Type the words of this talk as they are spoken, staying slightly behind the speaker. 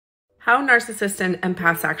how narcissists and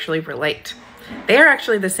empaths actually relate. They are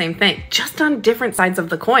actually the same thing, just on different sides of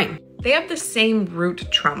the coin. They have the same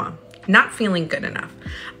root trauma, not feeling good enough.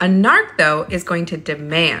 A narc, though, is going to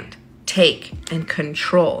demand, take, and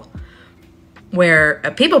control, where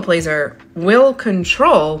a people pleaser will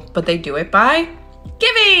control, but they do it by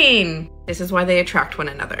giving. This is why they attract one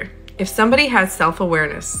another. If somebody has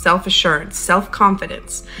self-awareness, self-assurance,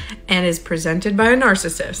 self-confidence, and is presented by a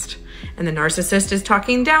narcissist, and the narcissist is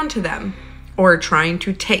talking down to them, or trying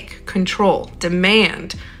to take, control,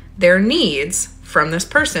 demand their needs from this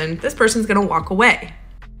person's gonna walk away.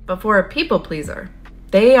 But for a people pleaser,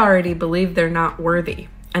 they already believe they're not worthy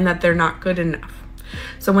and that they're not good enough.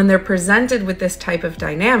 So when they're presented with this type of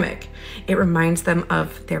dynamic, it reminds them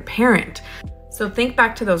of their parent. So think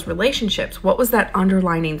back to those relationships. What was that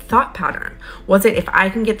underlining thought pattern? Was it, if I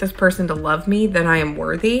can get this person to love me, then I am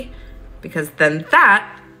worthy? Because then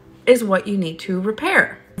that is what you need to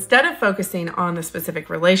repair. Instead of focusing on the specific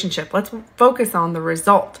relationship, let's focus on the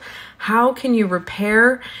result. How can you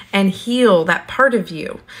repair and heal that part of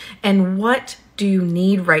you? And what do you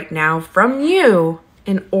need right now from you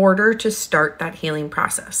in order to start that healing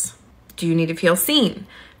process? Do you need to feel seen,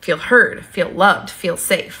 feel heard, feel loved, feel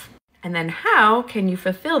safe? And then how can you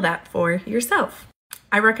fulfill that for yourself?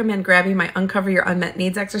 I recommend grabbing my Uncover Your Unmet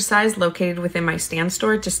Needs exercise located within my Stand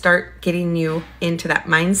store to start getting you into that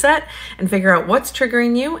mindset and figure out what's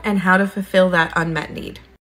triggering you and how to fulfill that unmet need.